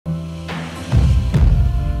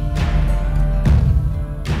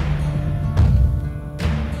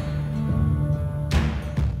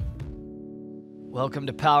Welcome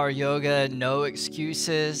to Power Yoga, No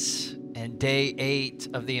Excuses, and day 8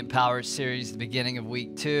 of the Empower series, the beginning of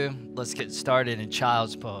week 2. Let's get started in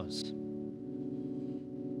Child's Pose.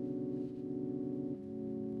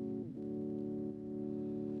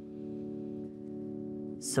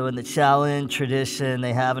 So in the Shaolin tradition,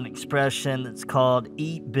 they have an expression that's called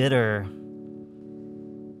eat bitter.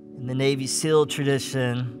 In the Navy SEAL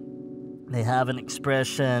tradition, they have an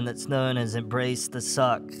expression that's known as embrace the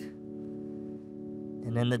suck.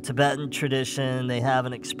 And in the Tibetan tradition, they have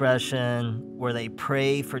an expression where they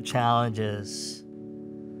pray for challenges.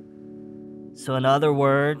 So in other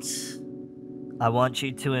words, I want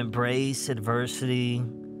you to embrace adversity,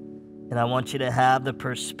 and I want you to have the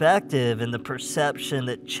perspective and the perception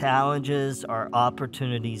that challenges are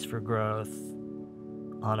opportunities for growth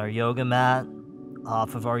on our yoga mat,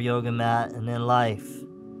 off of our yoga mat, and in life.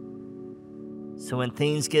 So when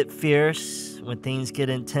things get fierce, when things get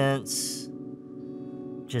intense,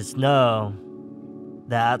 just know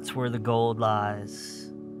that's where the gold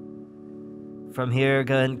lies. From here,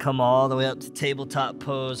 go ahead and come all the way up to tabletop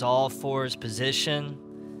pose, all fours position.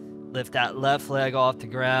 Lift that left leg off the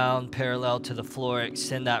ground, parallel to the floor.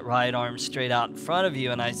 Extend that right arm straight out in front of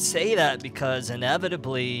you. And I say that because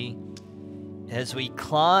inevitably, as we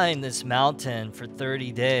climb this mountain for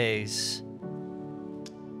 30 days,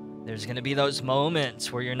 there's going to be those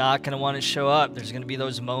moments where you're not going to want to show up. There's going to be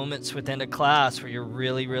those moments within a class where you're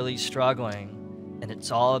really, really struggling. And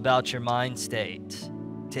it's all about your mind state.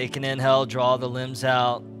 Take an inhale, draw the limbs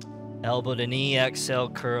out. Elbow to knee,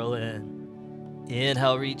 exhale, curl in.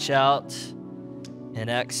 Inhale, reach out. And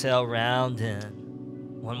exhale, round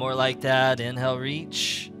in. One more like that. Inhale,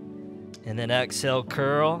 reach. And then exhale,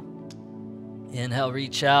 curl. Inhale,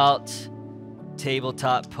 reach out.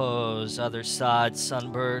 Tabletop pose, other side,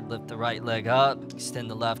 sunbird. Lift the right leg up, extend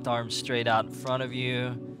the left arm straight out in front of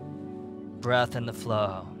you. Breath in the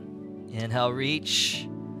flow. Inhale, reach.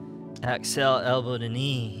 Exhale, elbow to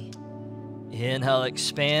knee. Inhale,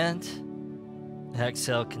 expand.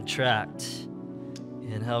 Exhale, contract.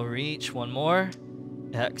 Inhale, reach. One more.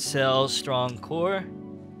 Exhale, strong core.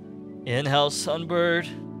 Inhale, sunbird.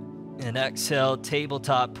 And exhale,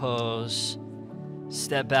 tabletop pose.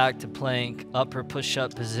 Step back to plank, upper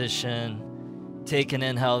push-up position. Take an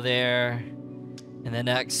inhale there, and then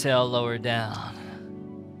exhale, lower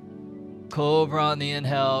down. Cobra on the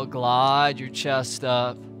inhale, glide your chest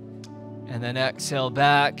up, and then exhale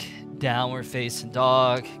back, downward facing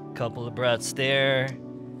dog. Couple of breaths there.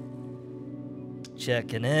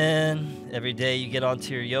 Checking in. Every day you get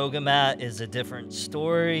onto your yoga mat is a different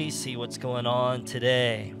story. See what's going on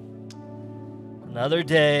today. Another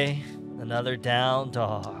day. Another down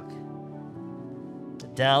dog. The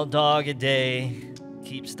down dog a day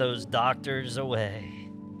keeps those doctors away.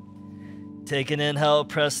 Take an inhale,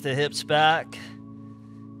 press the hips back.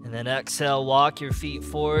 And then exhale, walk your feet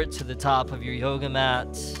forward to the top of your yoga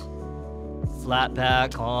mat. Flat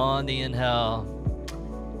back on the inhale.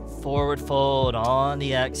 Forward fold on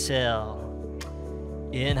the exhale.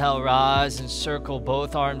 Inhale, rise and circle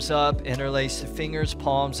both arms up. Interlace the fingers,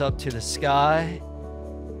 palms up to the sky.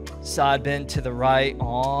 Side bend to the right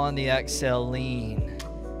on the exhale, lean.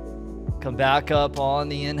 Come back up on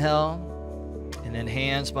the inhale, and then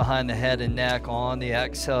hands behind the head and neck on the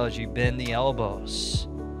exhale as you bend the elbows.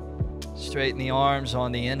 Straighten the arms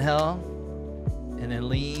on the inhale, and then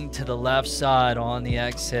lean to the left side on the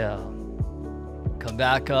exhale. Come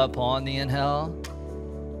back up on the inhale,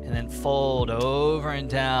 and then fold over and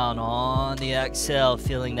down on the exhale,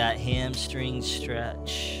 feeling that hamstring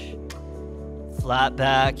stretch. Flat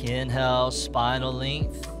back, inhale, spinal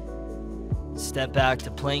length. Step back to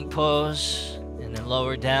plank pose, and then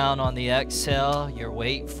lower down on the exhale, your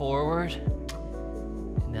weight forward.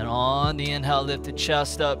 And then on the inhale, lift the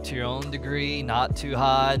chest up to your own degree, not too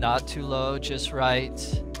high, not too low, just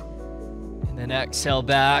right. And then exhale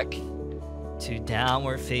back to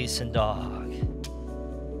downward facing dog.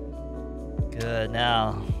 Good,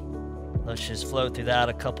 now let's just flow through that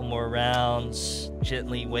a couple more rounds,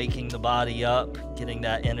 gently waking the body up, getting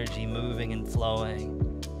that energy moving and flowing.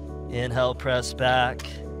 Inhale, press back,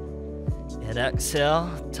 and exhale,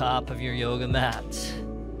 top of your yoga mat.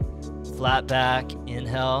 Flat back,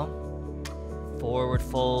 inhale, forward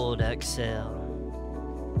fold,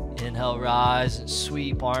 exhale. Inhale, rise and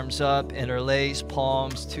sweep, arms up, interlace,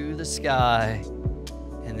 palms to the sky,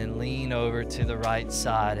 and then lean over to the right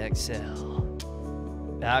side, exhale.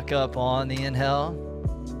 Back up on the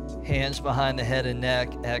inhale, hands behind the head and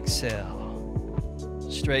neck, exhale.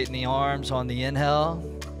 Straighten the arms on the inhale,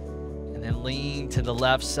 and then lean to the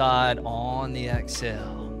left side on the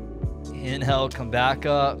exhale. Inhale, come back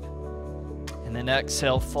up, And then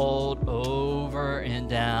exhale, fold over and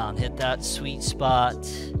down. Hit that sweet spot.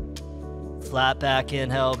 Flat back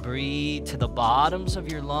inhale, breathe to the bottoms of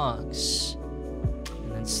your lungs.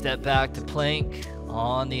 And then step back to plank.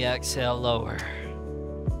 On the exhale, lower.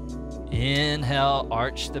 Inhale,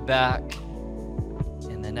 arch the back.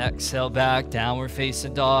 And then exhale back, downward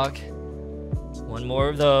facing dog. One more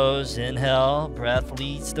of those. Inhale, breath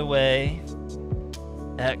leads the way.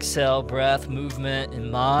 Exhale, breath, movement, and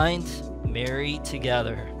mind marry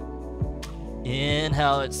together.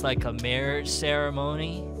 Inhale, it's like a marriage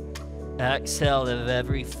ceremony. Exhale, of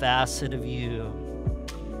every facet of you.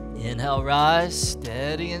 Inhale, rise,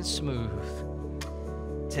 steady and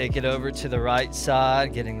smooth. Take it over to the right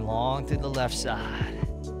side, getting long through the left side.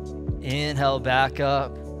 Inhale, back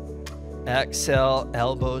up. Exhale,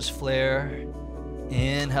 elbows flare.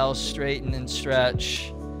 Inhale, straighten and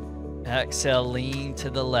stretch. Exhale, lean to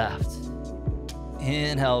the left.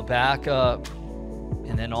 Inhale, back up.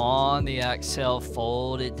 And then on the exhale,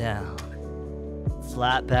 fold it down.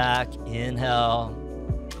 Flat back, inhale.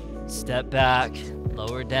 Step back,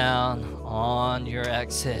 lower down on your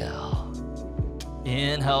exhale.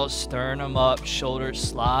 Inhale, sternum up, shoulders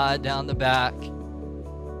slide down the back.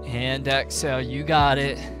 And exhale, you got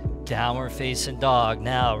it. Downward facing dog.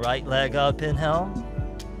 Now, right leg up, inhale.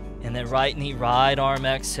 And then right knee, right arm,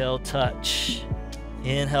 exhale, touch.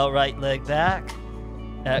 Inhale, right leg back.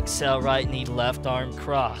 Exhale, right knee, left arm,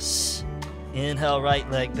 cross. Inhale, right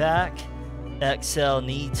leg back. Exhale,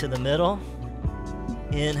 knee to the middle.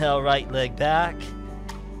 Inhale, right leg back.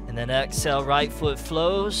 And then exhale, right foot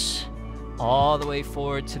flows all the way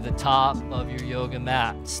forward to the top of your yoga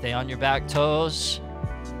mat. Stay on your back toes.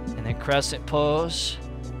 And then crescent pose.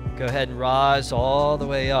 Go ahead and rise all the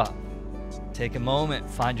way up. Take a moment,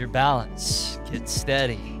 find your balance. Get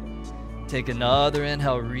steady. Take another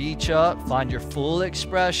inhale, reach up, find your full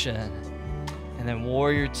expression. And then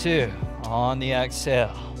warrior two on the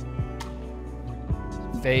exhale.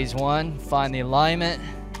 Phase one, find the alignment.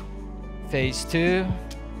 Phase two,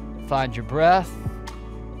 find your breath.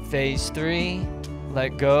 Phase three,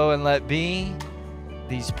 let go and let be.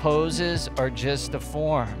 These poses are just a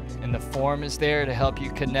form, and the form is there to help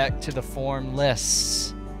you connect to the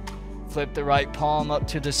formless. Flip the right palm up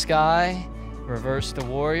to the sky. Reverse the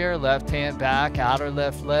warrior, left hand back, outer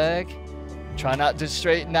left leg. Try not to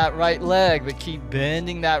straighten that right leg, but keep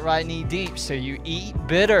bending that right knee deep. So you eat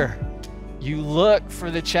bitter. You look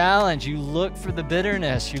for the challenge. You look for the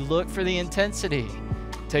bitterness. You look for the intensity.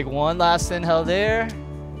 Take one last inhale there,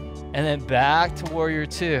 and then back to warrior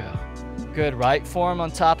two. Good, right forearm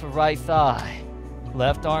on top of right thigh.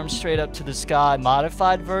 Left arm straight up to the sky.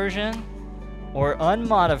 Modified version or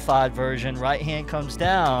unmodified version, right hand comes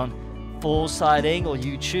down. Full side angle,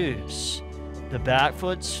 you choose. The back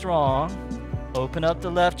foot strong. Open up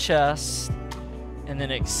the left chest. And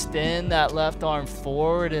then extend that left arm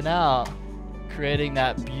forward and out, creating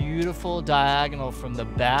that beautiful diagonal from the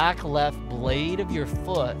back left blade of your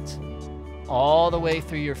foot all the way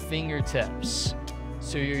through your fingertips.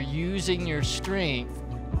 So you're using your strength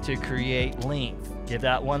to create length. Give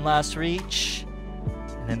that one last reach.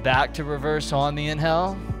 And then back to reverse on the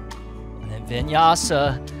inhale. And then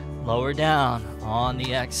vinyasa, lower down on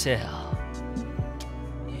the exhale.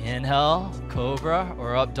 Inhale, cobra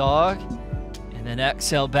or up dog. And then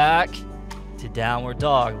exhale back to downward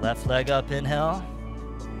dog. Left leg up, inhale.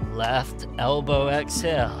 Left elbow,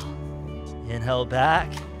 exhale. Inhale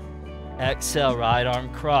back. Exhale, right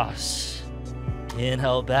arm cross.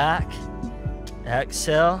 Inhale back.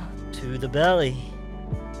 Exhale to the belly.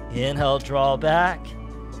 Inhale, draw back.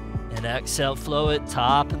 And exhale, flow it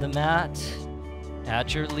top of the mat.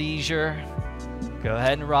 At your leisure. Go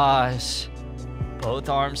ahead and rise. Both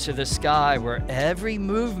arms to the sky, where every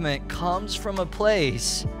movement comes from a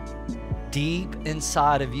place deep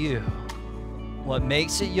inside of you. What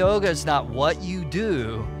makes it yoga is not what you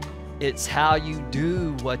do, it's how you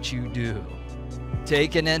do what you do.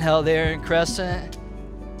 Take an inhale there in crescent,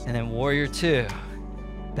 and then warrior two.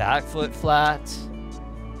 Back foot flat,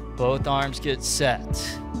 both arms get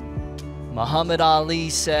set. Muhammad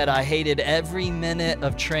Ali said, "I hated every minute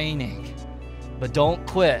of training, but don't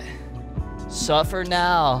quit. Suffer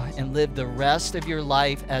now and live the rest of your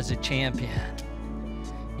life as a champion."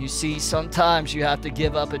 You see, sometimes you have to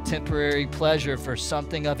give up a temporary pleasure for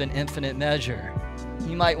something of an infinite measure.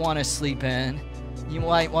 You might want to sleep in. You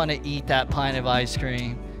might want to eat that pint of ice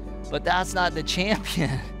cream, but that's not the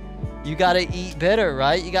champion. You got to eat bitter,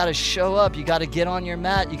 right? You got to show up. You got to get on your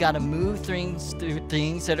mat. You got to move through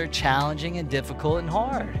things that are challenging and difficult and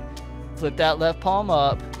hard. Flip that left palm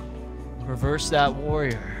up. Reverse that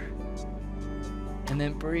warrior. And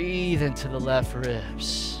then breathe into the left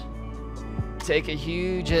ribs. Take a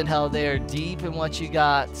huge inhale there, deep in what you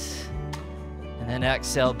got. And then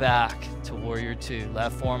exhale back to warrior two.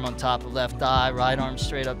 Left forearm on top of left thigh, right arm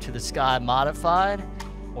straight up to the sky, modified,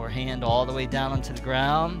 or hand all the way down onto the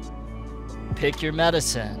ground. Pick your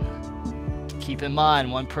medicine. Keep in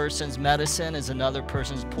mind, one person's medicine is another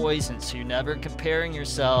person's poison, so you're never comparing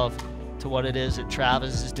yourself to what it is that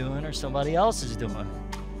Travis is doing or somebody else is doing.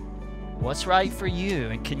 What's right for you,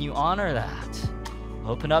 and can you honor that?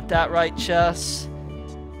 Open up that right chest.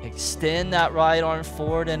 Extend that right arm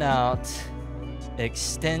forward and out.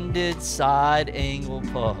 Extended side angle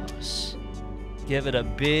pose. Give it a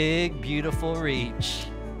big, beautiful reach.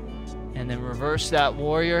 And then reverse that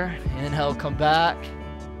warrior. Inhale, come back.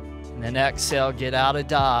 And then exhale, get out of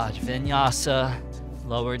dodge. Vinyasa,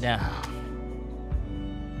 lower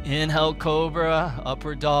down. Inhale, cobra,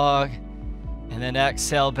 upward dog. And then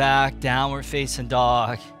exhale back, downward facing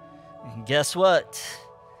dog. And guess what?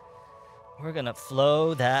 We're gonna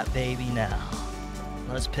flow that baby now.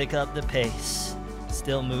 Let's pick up the pace.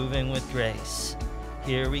 Still moving with grace.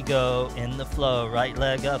 Here we go in the flow. Right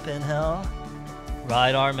leg up, inhale.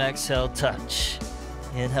 Right arm, exhale, touch.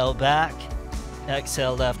 Inhale back.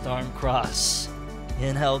 Exhale, left arm cross.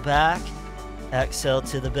 Inhale back. Exhale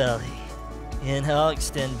to the belly. Inhale,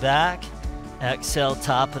 extend back. Exhale,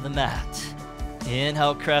 top of the mat.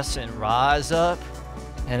 Inhale, crescent, rise up.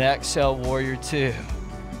 And exhale, warrior two.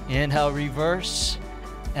 Inhale, reverse.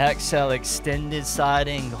 Exhale, extended side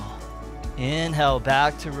angle. Inhale,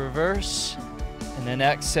 back to reverse. And then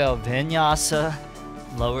exhale, vinyasa.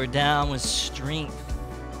 Lower down with strength.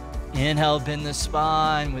 Inhale, bend the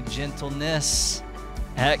spine with gentleness.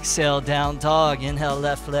 Exhale, down dog. Inhale,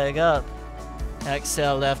 left leg up.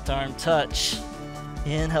 Exhale, left arm touch.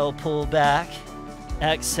 Inhale, pull back.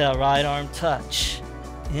 Exhale, right arm touch.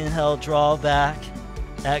 Inhale, draw back.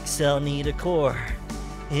 Exhale, knee to core.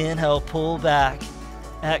 Inhale, pull back.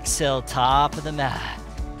 Exhale, top of the mat.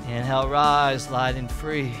 Inhale, rise, light and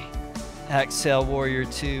free. Exhale, warrior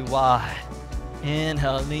two, wide.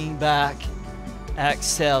 Inhale, lean back.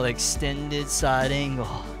 Exhale, extended side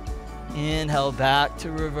angle. Inhale, back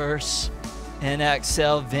to reverse. And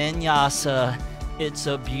exhale, vinyasa. It's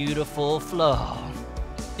a beautiful flow.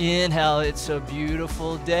 Inhale, it's a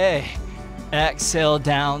beautiful day. Exhale,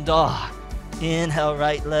 down dog. Inhale,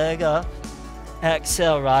 right leg up.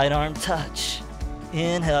 Exhale, right arm touch.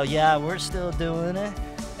 Inhale, yeah, we're still doing it.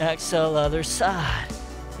 Exhale, other side.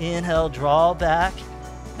 Inhale, draw back.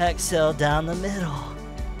 Exhale, down the middle.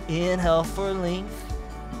 Inhale for length.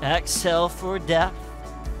 Exhale for depth.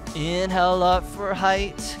 Inhale, up for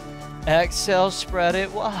height. Exhale, spread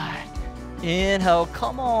it wide. Inhale,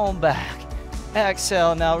 come on back.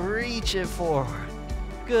 Exhale, now reach it forward.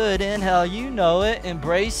 Good, inhale, you know it.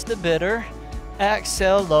 Embrace the bitter.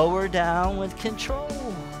 Exhale, lower down with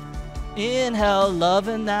control. Inhale,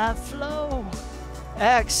 loving that flow.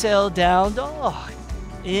 Exhale, down dog.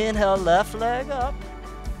 Inhale, left leg up.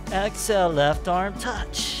 Exhale, left arm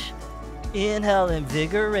touch. Inhale,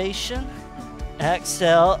 invigoration.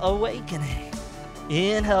 Exhale, awakening.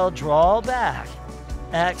 Inhale, draw back.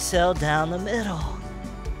 Exhale, down the middle.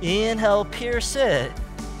 Inhale, pierce it.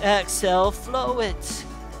 Exhale, flow it.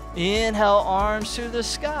 Inhale, arms to the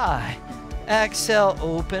sky. Exhale,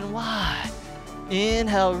 open wide.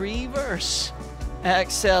 Inhale, reverse.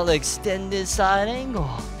 Exhale, extended side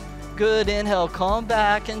angle. Good, inhale, come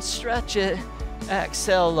back and stretch it.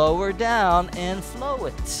 Exhale, lower down and flow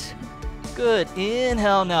it. Good,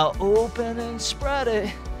 inhale, now open and spread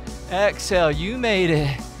it. Exhale, you made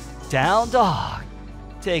it. Down dog.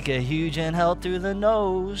 Take a huge inhale through the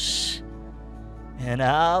nose. And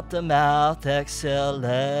out the mouth, exhale,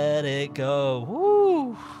 let it go.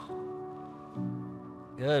 Woo!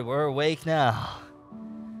 Good, we're awake now.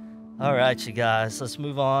 All right, you guys, let's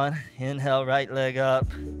move on. Inhale, right leg up.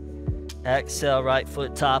 Exhale, right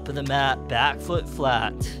foot top of the mat, back foot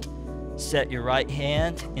flat. Set your right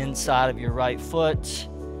hand inside of your right foot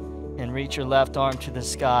and reach your left arm to the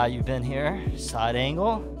sky. You've been here, side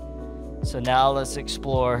angle. So now let's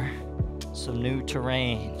explore some new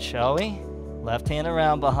terrain, shall we? Left hand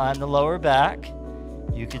around behind the lower back.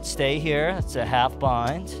 You could stay here, it's a half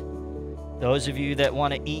bind. Those of you that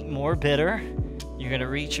want to eat more bitter, you're going to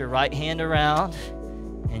reach your right hand around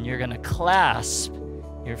and you're going to clasp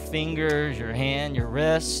your fingers, your hand, your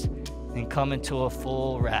wrist, and come into a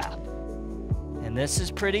full wrap. And this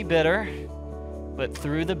is pretty bitter, but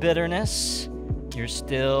through the bitterness, you're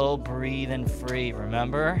still breathing free.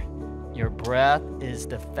 Remember, your breath is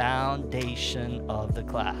the foundation of the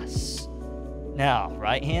class. Now,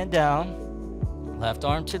 right hand down, left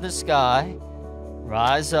arm to the sky,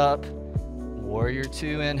 rise up, warrior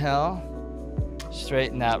two, inhale.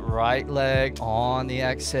 Straighten that right leg on the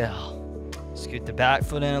exhale. Scoot the back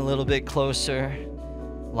foot in a little bit closer.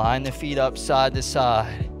 Line the feet up side to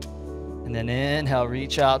side. And then inhale,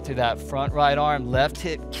 reach out through that front right arm. Left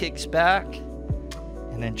hip kicks back.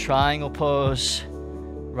 And then triangle pose.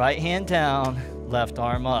 Right hand down, left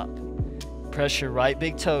arm up. Press your right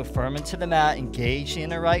big toe firm into the mat. Engage the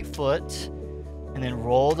inner right foot. And then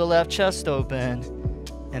roll the left chest open.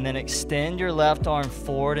 And then extend your left arm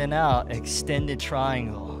forward and out. Extended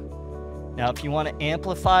triangle. Now, if you want to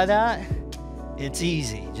amplify that, it's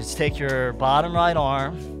easy. Just take your bottom right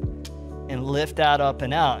arm and lift that up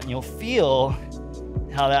and out. And you'll feel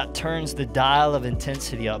how that turns the dial of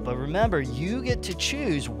intensity up. But remember, you get to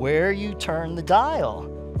choose where you turn the dial.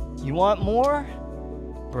 You want more?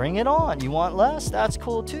 Bring it on. You want less? That's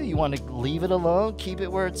cool too. You want to leave it alone, keep it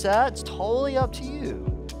where it's at? It's totally up to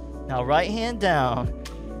you. Now, right hand down,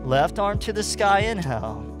 left arm to the sky,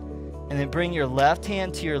 inhale. And then bring your left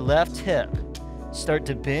hand to your left hip. Start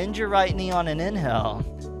to bend your right knee on an inhale.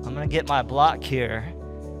 I'm going to get my block here.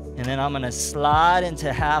 And then I'm going to slide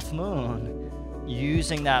into half moon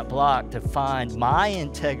using that block to find my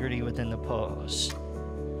integrity within the pose.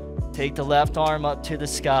 Take the left arm up to the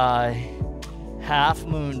sky. Half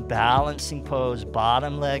moon balancing pose,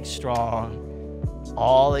 bottom leg strong,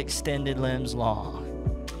 all extended limbs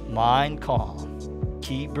long. Mind calm.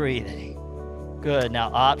 Keep breathing. Good.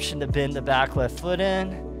 Now option to bend the back left foot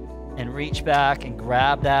in and reach back and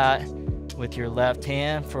grab that with your left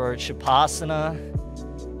hand for Shavasana,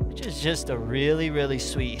 which is just a really, really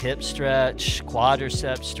sweet hip stretch,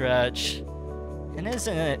 quadricep stretch. And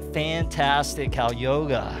isn't it fantastic how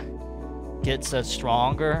yoga gets us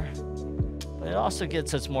stronger, but it also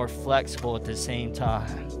gets us more flexible at the same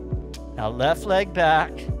time. Now left leg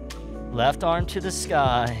back, left arm to the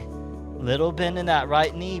sky, little bend in that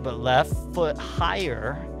right knee, but left foot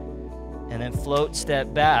higher, and then float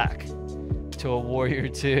step back to a warrior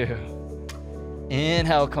two.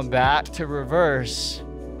 Inhale, come back to reverse,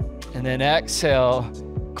 and then exhale,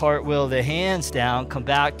 cartwheel the hands down, come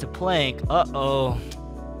back to plank. Uh-oh.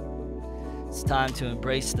 It's time to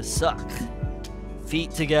embrace the suck.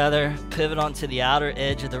 Feet together, pivot onto the outer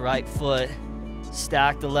edge of the right foot,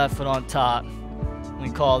 stack the left foot on top. We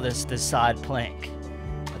call this the side plank.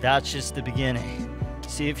 But that's just the beginning.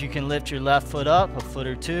 See if you can lift your left foot up a foot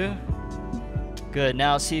or two. Good.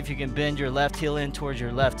 Now see if you can bend your left heel in towards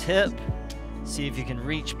your left hip. See if you can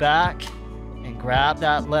reach back and grab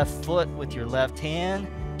that left foot with your left hand,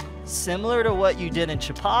 similar to what you did in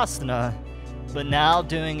Shavasana, but now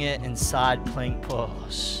doing it in side plank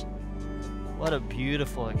pose. What a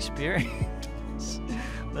beautiful experience.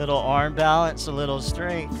 Little arm balance, a little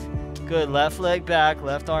strength. Good. Left leg back,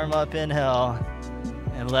 left arm up, inhale,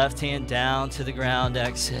 and left hand down to the ground,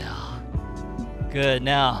 exhale. Good.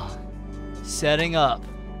 Now, setting up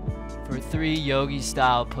for 3 yogi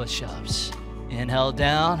style push-ups. Inhale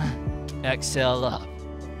down, exhale up.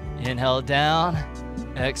 Inhale down,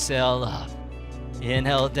 exhale up.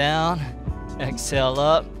 Inhale down, exhale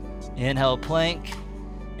up. Inhale plank,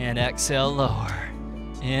 and exhale lower.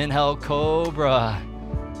 Inhale cobra.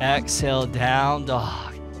 Exhale down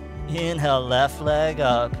dog. Inhale left leg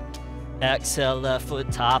up. Exhale left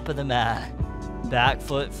foot top of the mat. Back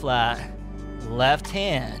foot flat. Left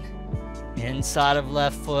hand inside of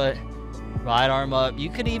left foot. Right arm up. You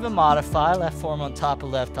could even modify left forearm on top of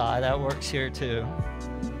left thigh. That works here too.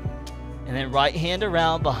 And then right hand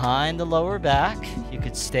around behind the lower back. You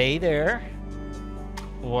could stay there.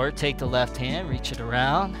 Or take the left hand, reach it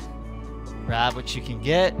around. Grab what you can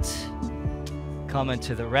get. Come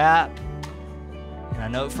into the wrap. And I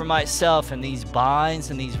know for myself in these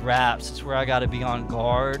binds and these wraps, it's where I got to be on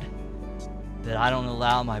guard that I don't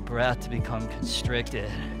allow my breath to become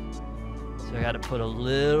constricted. So I got to put a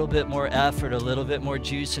little bit more effort, a little bit more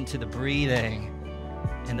juice into the breathing.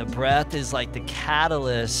 And the breath is like the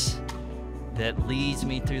catalyst that leads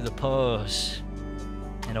me through the pose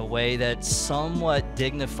in a way that's somewhat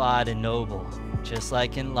dignified and noble, just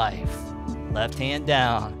like in life. Left hand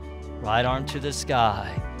down, right arm to the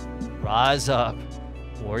sky. Rise up,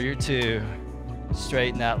 warrior two.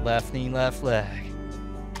 Straighten that left knee, left leg.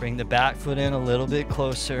 Bring the back foot in a little bit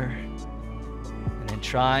closer. And then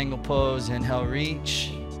triangle pose, inhale,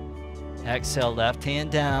 reach. Exhale, left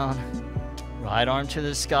hand down. Right arm to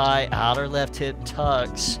the sky, outer left hip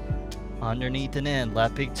tucks. Underneath and in,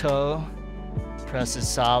 left big toe. Presses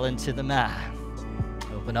solid into the mat.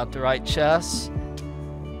 Open up the right chest.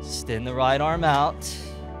 Extend the right arm out.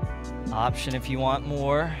 Option if you want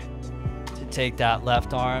more to take that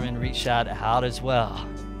left arm and reach that out as well.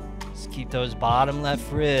 Just keep those bottom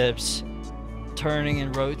left ribs turning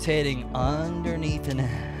and rotating underneath and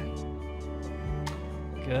in.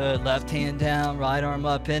 Good. Left hand down, right arm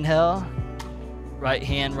up. Inhale. Right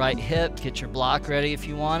hand, right hip. Get your block ready if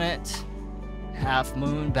you want it. Half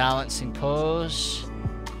moon balancing pose.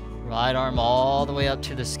 Right arm all the way up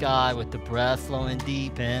to the sky with the breath flowing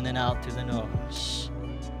deep in and out through the nose.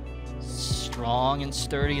 Strong and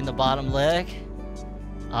sturdy in the bottom leg.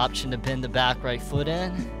 Option to bend the back right foot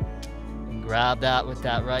in. And grab that with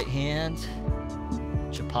that right hand.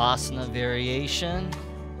 Shavasana variation.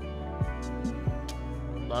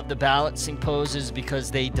 Love the balancing poses because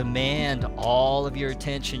they demand all of your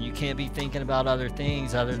attention. You can't be thinking about other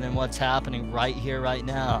things other than what's happening right here, right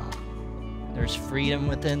now. There's freedom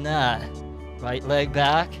within that. Right leg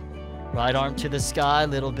back, right arm to the sky,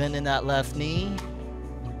 little bend in that left knee,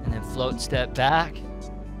 and then float step back.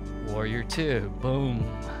 Warrior two,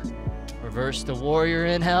 boom. Reverse the warrior,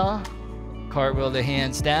 inhale. Cartwheel the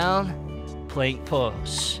hands down, plank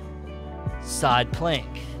pose. Side plank.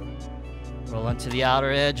 Roll into the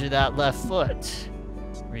outer edge of that left foot.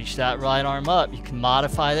 Reach that right arm up. You can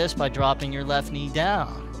modify this by dropping your left knee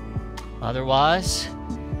down. Otherwise,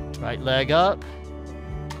 right leg up,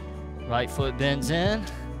 right foot bends in,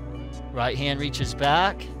 right hand reaches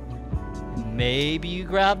back. Maybe you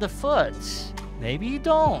grab the foot. Maybe you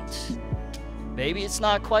don't. Maybe it's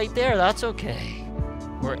not quite there. That's okay.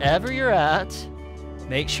 Wherever you're at,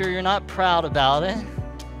 make sure you're not proud about it,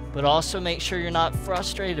 but also make sure you're not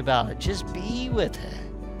frustrated about it. Just be with it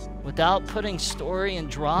without putting story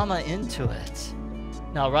and drama into it.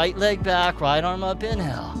 Now, right leg back, right arm up,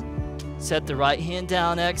 inhale. Set the right hand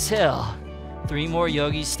down, exhale. 3 more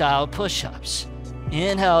yogi style push-ups.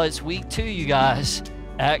 Inhale, it's week 2, you guys.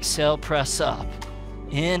 Exhale, press up.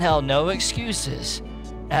 Inhale, no excuses.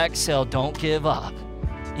 Exhale, don't give up.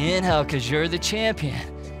 Inhale, because you're the champion.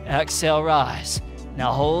 Exhale, rise.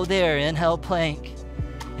 Now hold there, inhale, plank.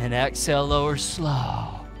 And exhale, lower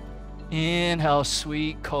slow. Inhale,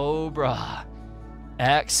 sweet cobra.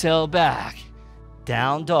 Exhale, back.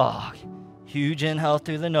 Down dog. Huge inhale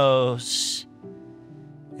through the nose.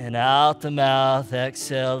 And out the mouth,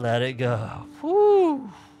 exhale, let it go. Woo.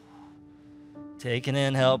 Take an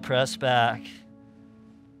inhale, press back.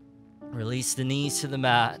 Release the knees to the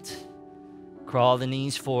mat. Crawl the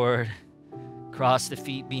knees forward. Cross the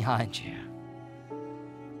feet behind you.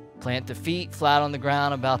 Plant the feet flat on the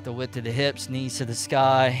ground, about the width of the hips, knees to the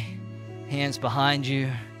sky, hands behind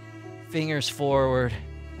you, fingers forward,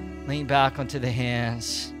 lean back onto the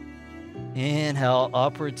hands. Inhale,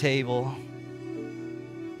 upward table,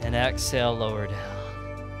 and exhale, lower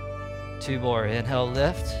down. 2 more, inhale,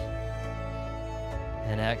 lift,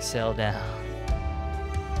 and exhale, down.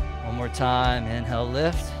 1 more time, inhale,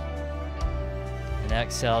 lift, and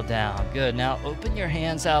exhale, down. Good. Now open your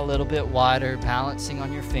hands out a little bit wider, balancing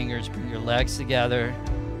on your fingers. Bring your legs together.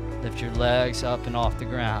 Lift your legs up and off the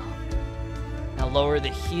ground. Now lower the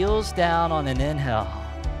heels down on an inhale.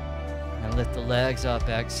 And lift the legs up,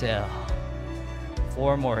 exhale.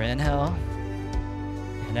 4 more, inhale.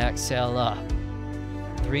 And exhale up.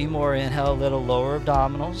 3 more, inhale, little lower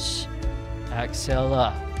abdominals. Exhale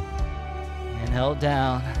up. Inhale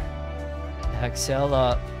down. Exhale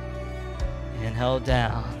up. Inhale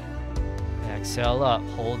down, exhale up,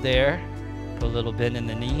 hold there, put a little bend in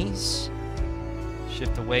the knees,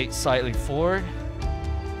 shift the weight slightly forward,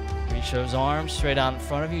 reach those arms straight out in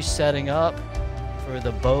front of you, setting up for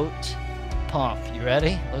the boat pump. You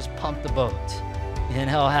ready? Let's pump the boat.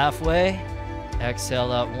 Inhale halfway,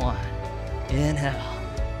 exhale up 1, inhale,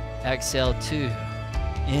 exhale 2,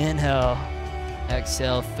 inhale,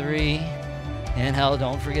 exhale 3, inhale,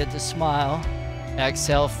 don't forget to smile,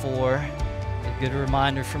 exhale 4, a good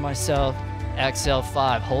reminder for myself. Exhale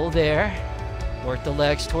 5, hold there. Work the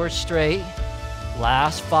legs towards straight.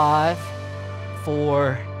 Last 5,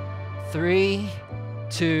 4, 3,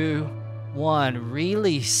 2, 1.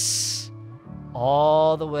 Release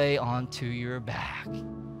all the way onto your back.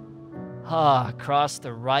 Cross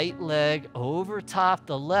the right leg over top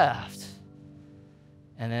the left.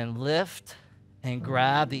 And then lift and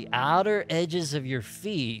grab the outer edges of your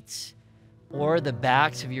feet or the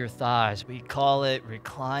backs of your thighs. We call it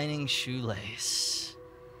reclining shoelace.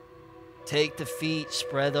 Take the feet,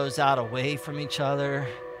 spread those out away from each other.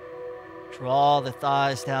 Draw the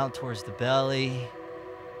thighs down towards the belly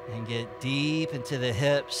and get deep into the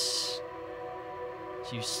hips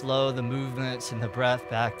as you slow the movements and the breath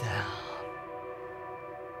back down.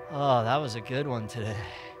 Oh, that was a good one today.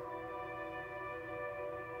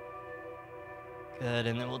 Good,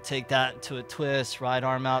 and then we'll take that to a twist, right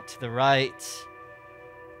arm out to the right.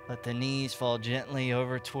 Let the knees fall gently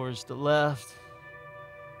over towards the left,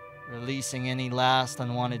 releasing any last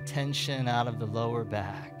unwanted tension out of the lower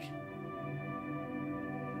back.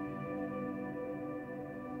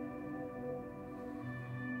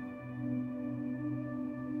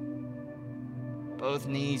 Both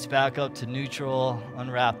knees back up to neutral.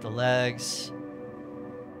 Unwrap the legs.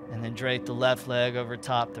 And then drape the left leg over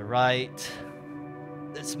top the right.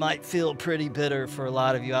 This might feel pretty bitter for a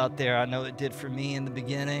lot of you out there. I know it did for me in the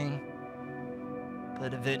beginning.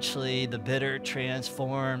 But eventually the bitter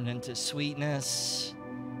transformed into sweetness.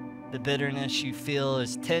 The bitterness you feel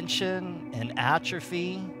is tension and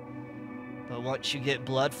atrophy. But once you get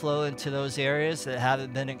blood flow into those areas that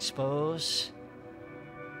haven't been exposed,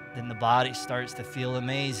 then the body starts to feel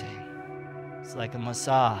amazing. It's like a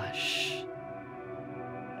massage.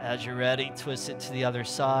 As you're ready, twist it to the other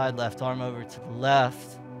side, left arm over to the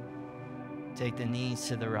left. Take the knees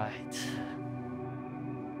to the right.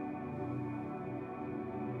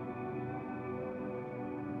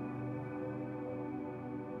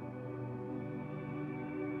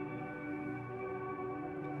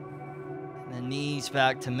 And the knees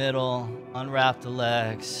back to middle, unwrap the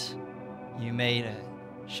legs. You made it.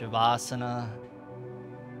 Shavasana.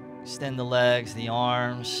 Extend the legs, the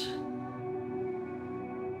arms.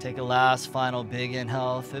 Take a last final big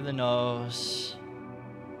inhale through the nose.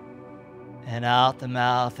 And out the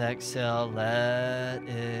mouth, exhale, let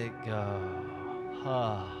it go.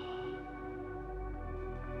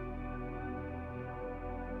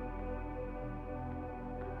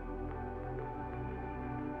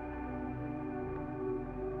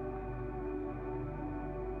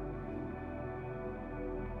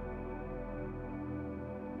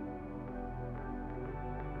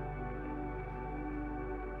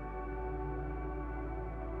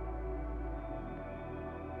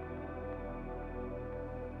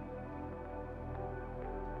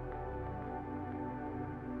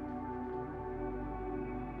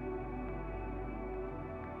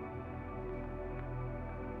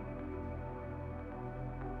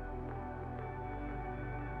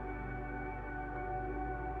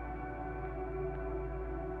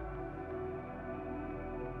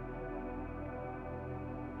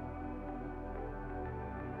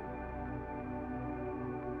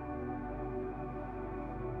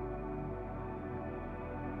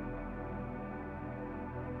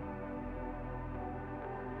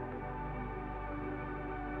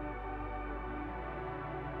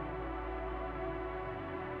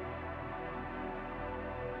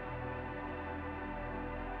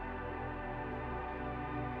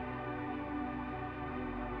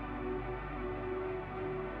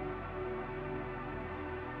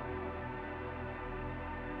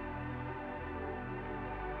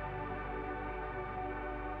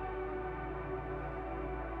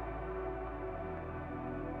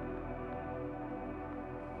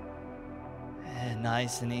 And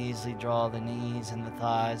nice and easily draw the knees and the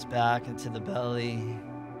thighs back into the belly.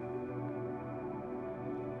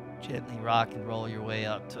 Gently rock and roll your way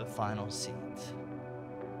up to a final seat.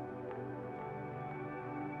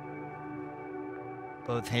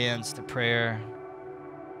 Both hands to prayer.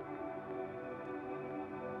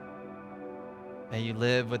 May you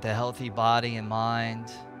live with a healthy body and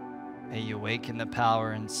mind. May you awaken the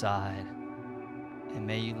power inside. And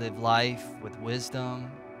may you live life with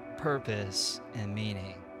wisdom, purpose, and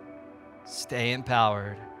meaning. Stay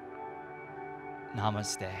empowered.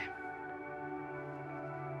 Namaste.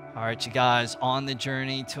 All right, you guys, on the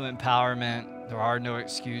journey to empowerment, there are no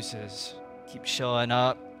excuses. Keep showing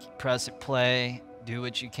up, keep pressing play, do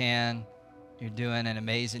what you can. You're doing an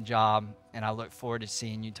amazing job, and I look forward to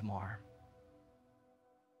seeing you tomorrow.